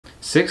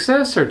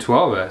6S or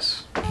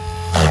 12S?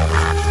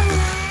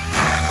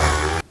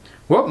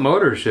 What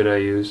motor should I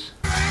use?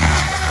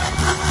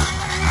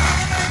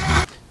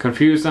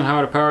 Confused on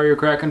how to power your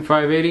Kraken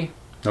 580?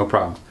 No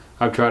problem.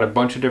 I've tried a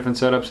bunch of different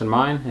setups in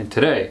mine, and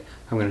today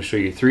I'm going to show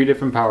you 3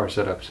 different power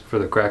setups for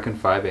the Kraken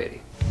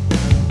 580.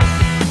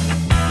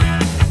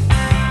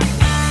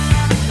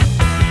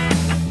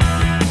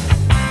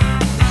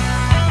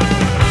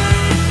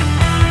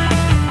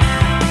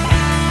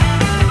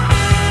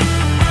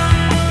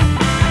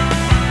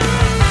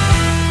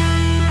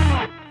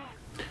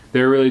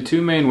 There are really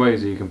 2 main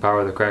ways that you can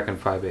power the Kraken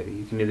 580.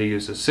 You can either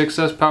use a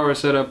 6S power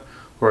setup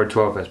or a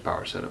 12S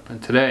power setup.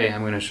 And today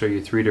I'm going to show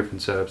you 3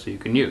 different setups that you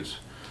can use.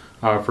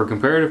 For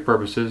comparative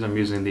purposes, I'm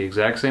using the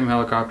exact same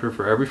helicopter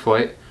for every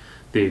flight,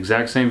 the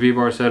exact same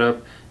V-bar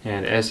setup,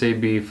 and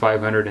SAB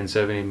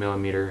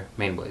 570mm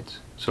main blades.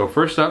 So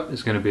first up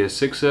is going to be a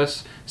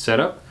 6S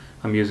setup.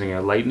 I'm using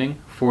a Lightning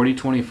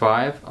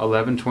 4025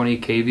 1120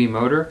 kV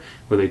motor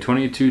with a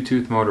 22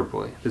 tooth motor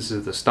pulley. This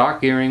is the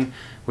stock gearing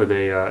with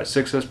a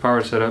 6S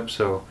power setup,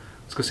 so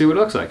let's go see what it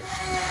looks like.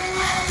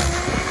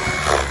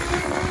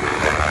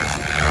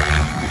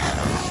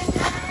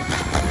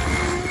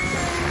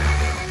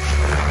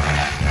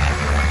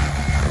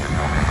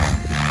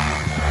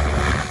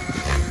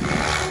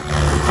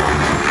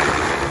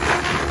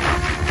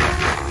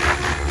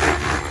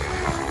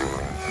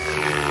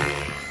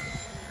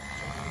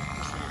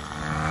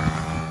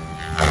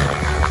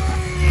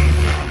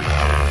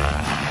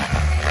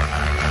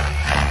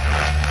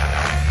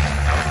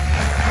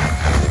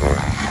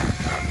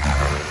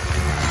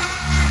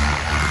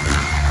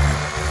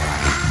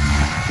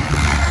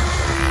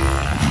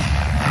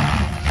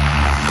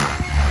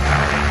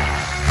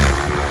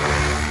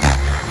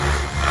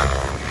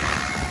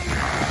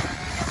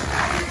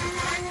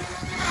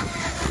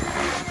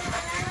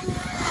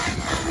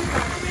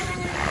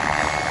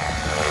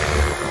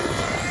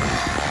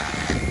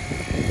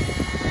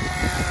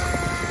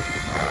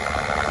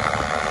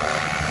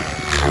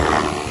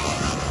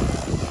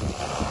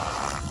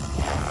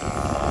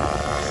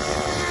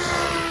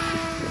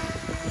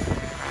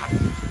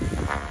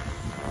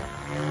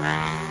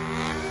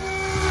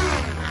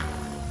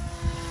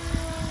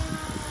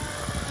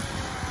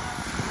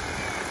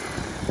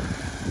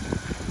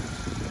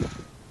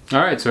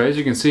 Alright, so as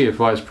you can see, it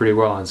flies pretty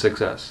well on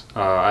 6S.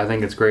 I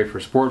think it's great for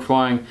sport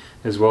flying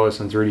as well as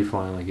some 3D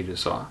flying like you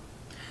just saw.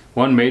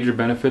 One major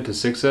benefit to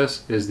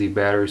 6S is the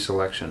battery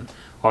selection.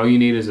 All you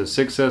need is a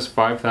 6S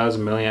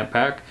 5000 milliamp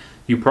pack.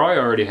 You probably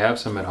already have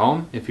some at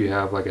home. If you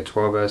have like a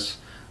 12S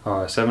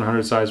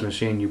 700 size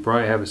machine, you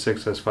probably have a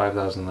 6S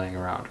 5000 laying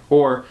around.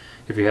 Or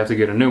if you have to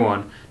get a new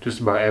one, just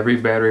about every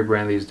battery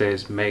brand these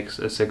days makes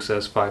a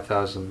 6S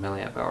 5000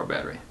 milliamp hour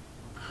battery.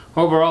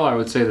 Overall, I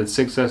would say that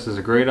 6S is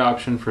a great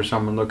option for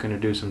someone looking to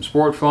do some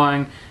sport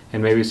flying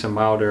and maybe some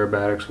mild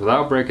aerobatics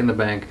without breaking the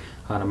bank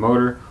on a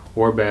motor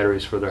or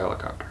batteries for their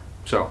helicopter.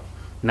 So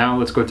now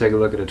let's go take a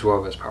look at a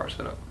 12S power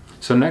setup.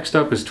 So next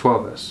up is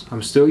 12S.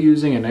 I'm still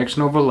using an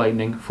Xnova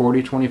Lightning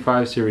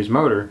 4025 series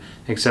motor,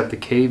 except the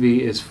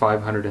kV is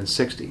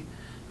 560.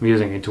 I'm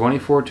using a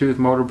 24 tooth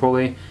motor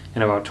pulley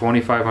and about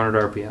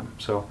 2500 RPM.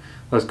 So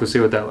let's go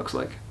see what that looks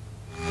like.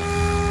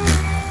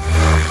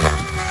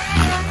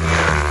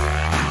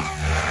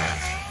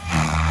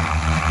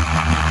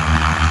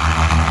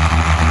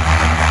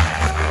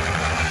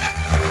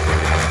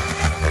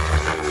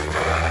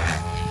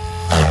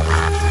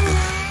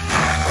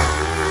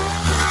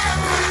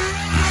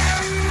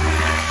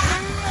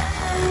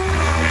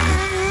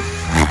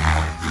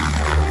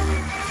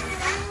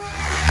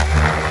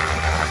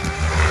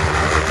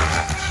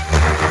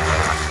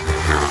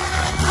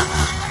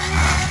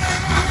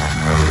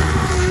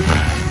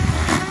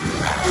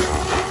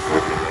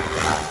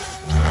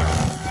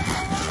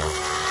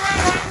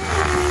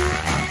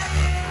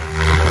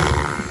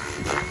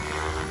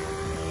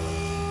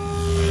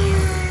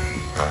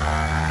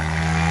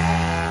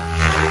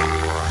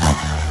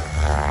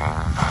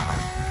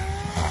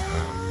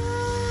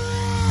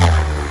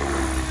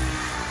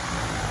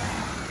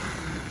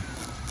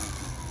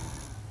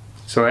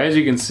 So as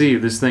you can see,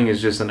 this thing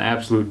is just an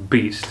absolute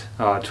beast.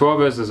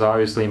 12S is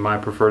obviously my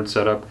preferred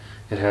setup.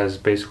 It has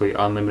basically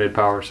unlimited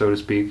power, so to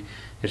speak.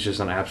 It's just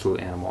an absolute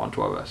animal on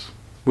 12S.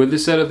 With the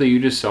setup that you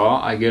just saw,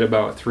 I get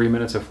about 3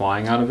 minutes of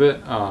flying out of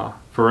it.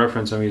 For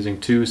reference, I'm using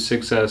 2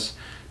 6S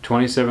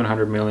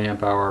 2700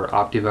 milliamp hour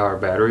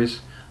OptiPower batteries.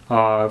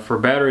 For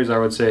batteries, I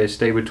would say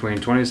stay between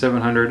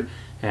 2700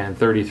 and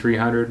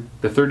 3300.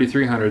 The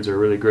 3300s are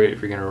really great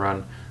if you're going to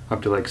run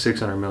up to like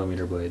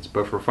 600mm blades,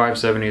 but for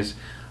 570s,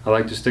 I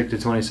like to stick to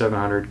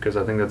 2700 because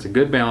I think that's a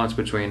good balance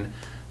between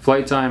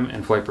flight time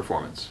and flight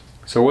performance.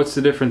 So what's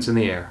the difference in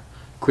the air?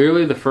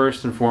 Clearly the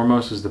first and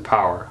foremost is the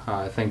power.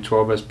 I think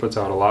 12S puts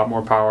out a lot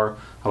more power,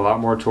 a lot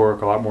more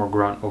torque, a lot more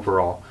grunt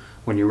overall.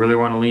 When you really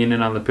want to lean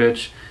in on the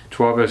pitch,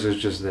 12S is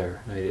just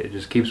there. It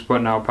just keeps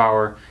putting out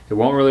power. It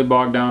won't really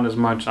bog down as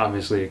much.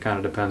 Obviously it kind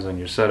of depends on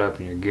your setup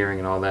and your gearing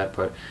and all that,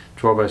 but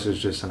 12S is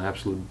just an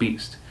absolute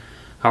beast.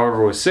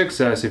 However, with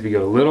 6S, if you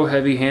get a little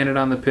heavy-handed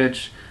on the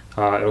pitch,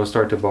 it'll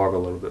start to bog a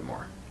little bit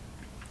more.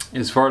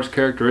 As far as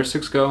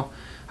characteristics go,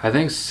 I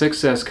think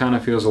 6S kind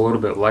of feels a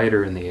little bit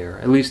lighter in the air,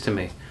 at least to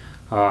me.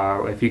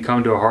 If you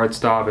come to a hard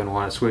stop and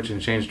want to switch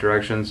and change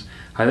directions,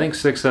 I think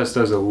 6S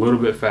does a little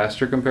bit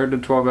faster compared to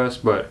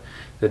 12S, but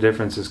the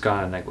difference is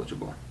kind of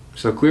negligible.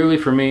 So clearly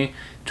for me,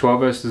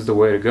 12S is the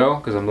way to go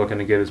because I'm looking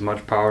to get as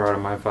much power out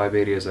of my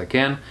 580 as I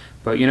can.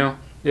 But you know,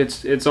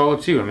 it's all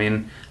up to you. I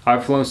mean,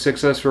 I've flown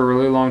 6S for a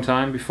really long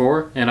time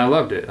before and I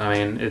loved it. I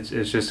mean, it's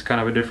just kind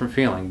of a different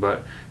feeling,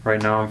 but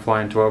right now I'm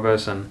flying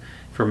 12S and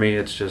for me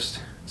it's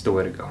the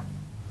way to go.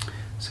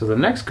 So the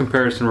next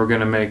comparison we're going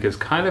to make is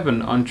kind of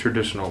an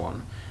untraditional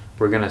one.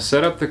 We're going to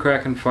set up the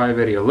Kraken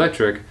 580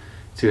 electric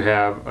to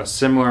have a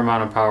similar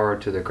amount of power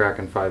to the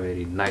Kraken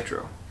 580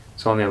 nitro.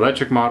 So on the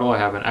electric model I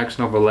have an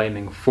Xnova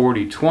Lightning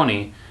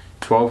 4020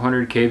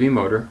 1200 kV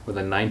motor with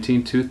a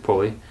 19 tooth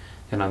pulley,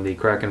 and on the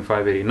Kraken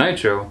 580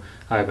 nitro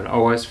I have an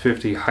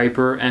OS50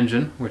 Hyper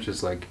engine, which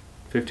is like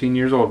 15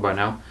 years old by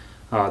now.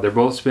 They're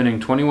both spinning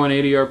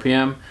 2180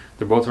 RPM,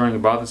 they're both running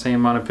about the same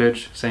amount of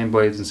pitch, same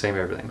blades and same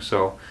everything.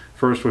 So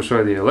first we'll show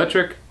you the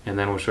electric and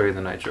then we'll show you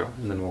the nitro,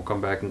 and then we'll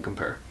come back and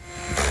compare.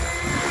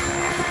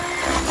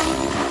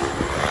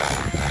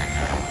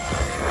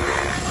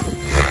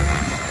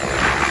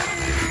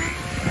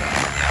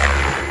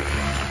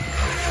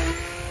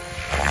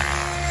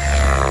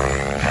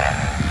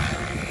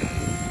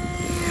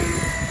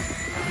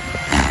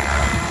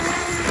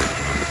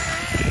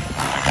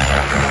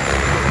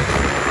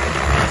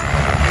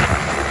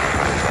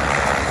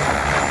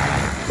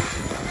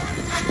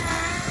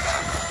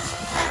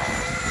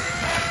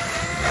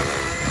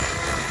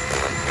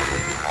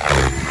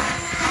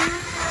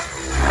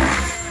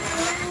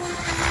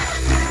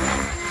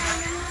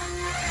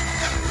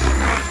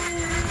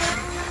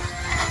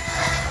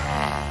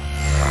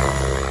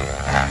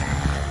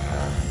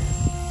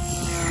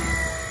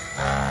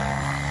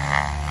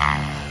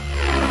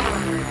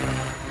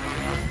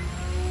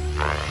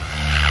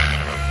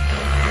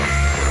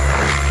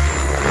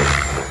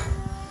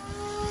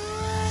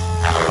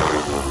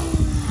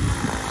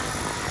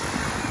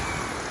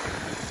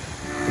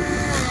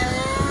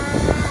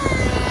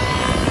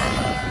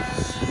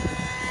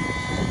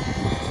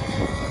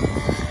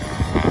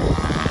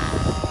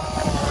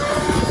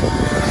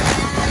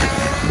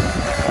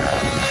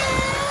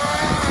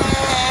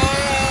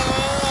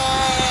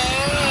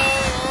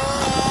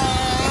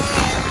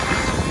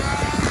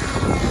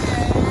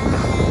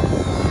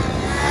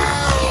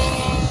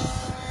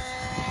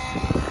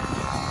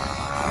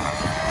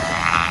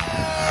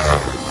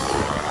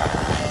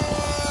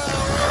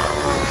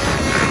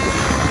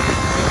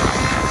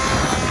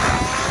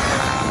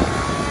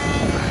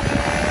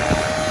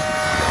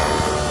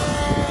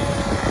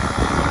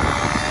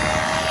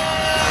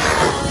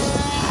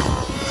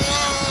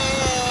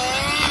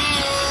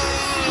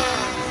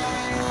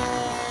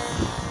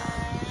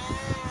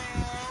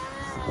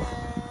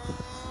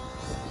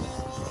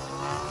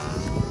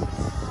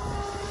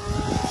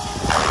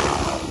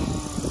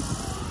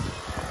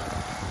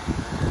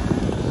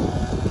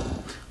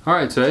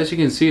 Alright, so as you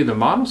can see, the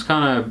models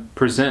kind of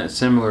present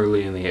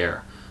similarly in the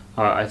air.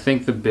 I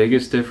think the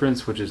biggest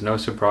difference, which is no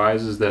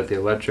surprise, is that the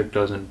electric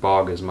doesn't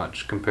bog as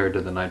much compared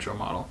to the nitro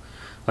model.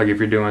 Like if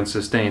you're doing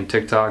sustained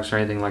TikToks or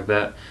anything like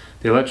that,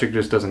 the electric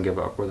just doesn't give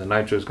up, where the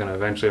nitro is going to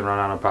eventually run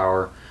out of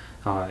power.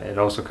 It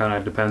also kind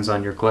of depends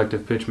on your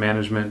collective pitch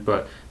management,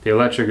 but the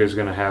electric is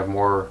going to have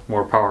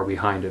more power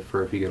behind it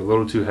for if you get a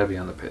little too heavy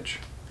on the pitch.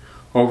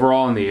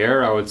 Overall in the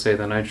air, I would say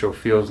the nitro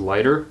feels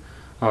lighter.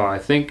 I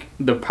think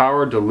the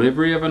power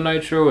delivery of a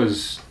nitro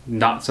is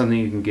not something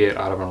you can get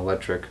out of an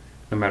electric,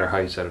 no matter how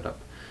you set it up.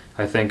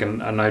 I think a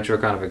nitro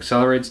kind of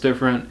accelerates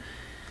different,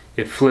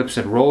 it flips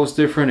and rolls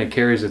different, it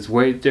carries its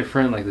weight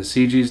different, like the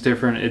CG is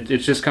different.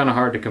 It's just kind of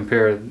hard to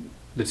compare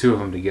the two of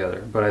them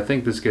together, but I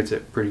think this gets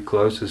it pretty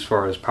close as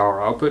far as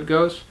power output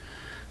goes.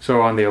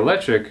 So on the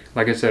electric,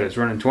 like I said, it's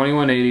running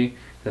 2180,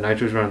 the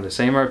nitro's running the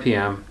same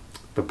RPM,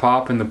 the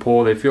pop and the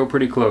pull, they feel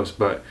pretty close,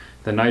 but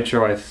the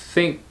nitro I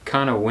think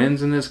kind of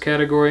wins in this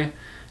category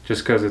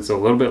just because it's a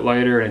little bit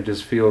lighter and it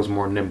just feels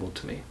more nimble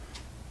to me.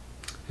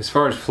 As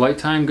far as flight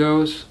time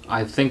goes,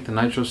 I think the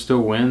nitro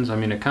still wins. I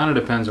mean, it kind of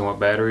depends on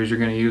what batteries you're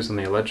going to use on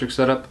the electric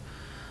setup.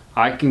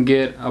 I can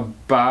get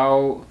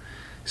about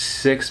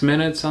 6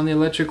 minutes on the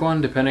electric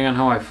one depending on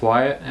how I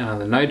fly it, and on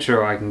the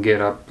nitro I can get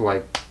up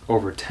like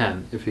over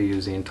 10 if you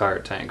use the entire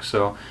tank.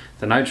 So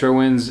the nitro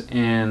wins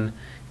in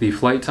the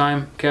flight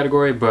time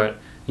category, but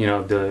you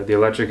know, the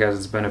electric has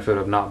its benefit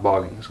of not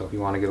bogging. So if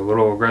you want to get a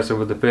little aggressive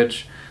with the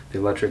pitch, the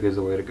electric is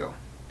the way to go.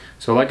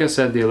 So like I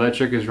said, the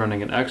electric is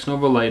running an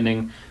Xnova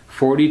Lightning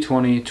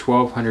 4020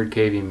 1200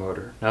 kV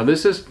motor. Now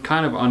this is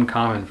kind of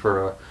uncommon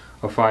for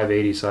a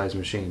 580 size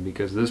machine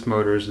because this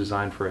motor is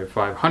designed for a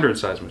 500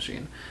 size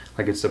machine.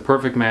 Like it's the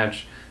perfect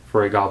match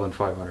for a Goblin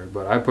 500,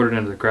 but I put it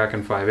into the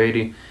Kraken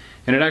 580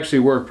 and it actually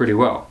worked pretty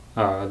well.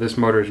 This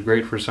motor is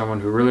great for someone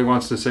who really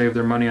wants to save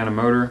their money on a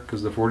motor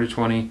because the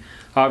 4020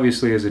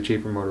 obviously is a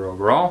cheaper motor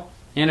overall,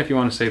 and if you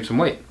want to save some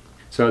weight.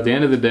 So at the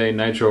end of the day,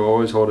 nitro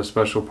always hold a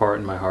special part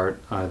in my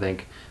heart. I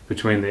think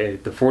between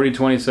the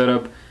 4020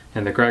 setup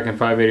And the Kraken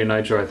 580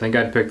 Nitro, I think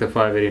I'd pick the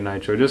 580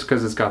 Nitro just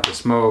because it's got the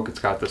smoke, it's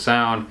got the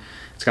sound,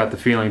 it's got the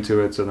feeling to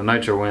it, so the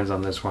Nitro wins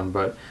on this one.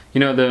 But you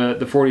know,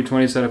 the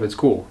 4020 setup, it's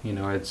cool. You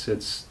know,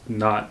 it's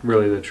not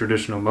really the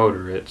traditional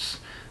motor. It's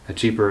a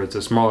cheaper, it's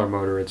a smaller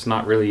motor. It's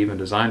not really even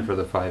designed for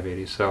the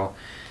 580. So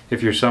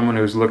if you're someone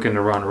who's looking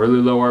to run really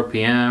low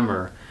RPM,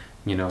 or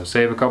you know,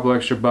 save a couple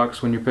extra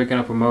bucks when you're picking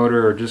up a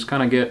motor, or just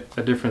kind of get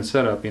a different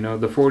setup, you know,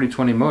 the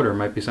 4020 motor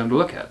might be something to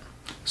look at.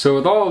 So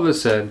with all of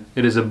this said,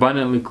 it is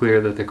abundantly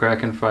clear that the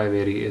Kraken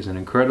 580 is an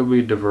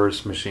incredibly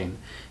diverse machine.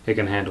 It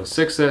can handle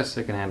 6S,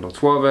 it can handle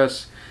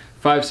 12S,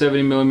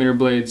 570mm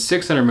blades,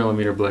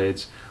 600mm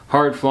blades,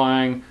 hard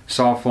flying,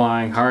 soft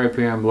flying, high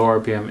RPM, low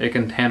RPM. It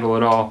can handle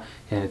it all,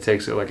 and it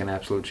takes it like an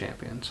absolute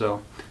champion.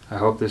 So I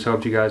hope this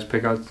helped you guys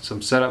pick out some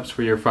setups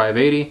for your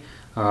 580.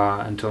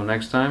 Until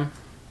next time,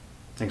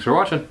 thanks for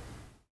watching.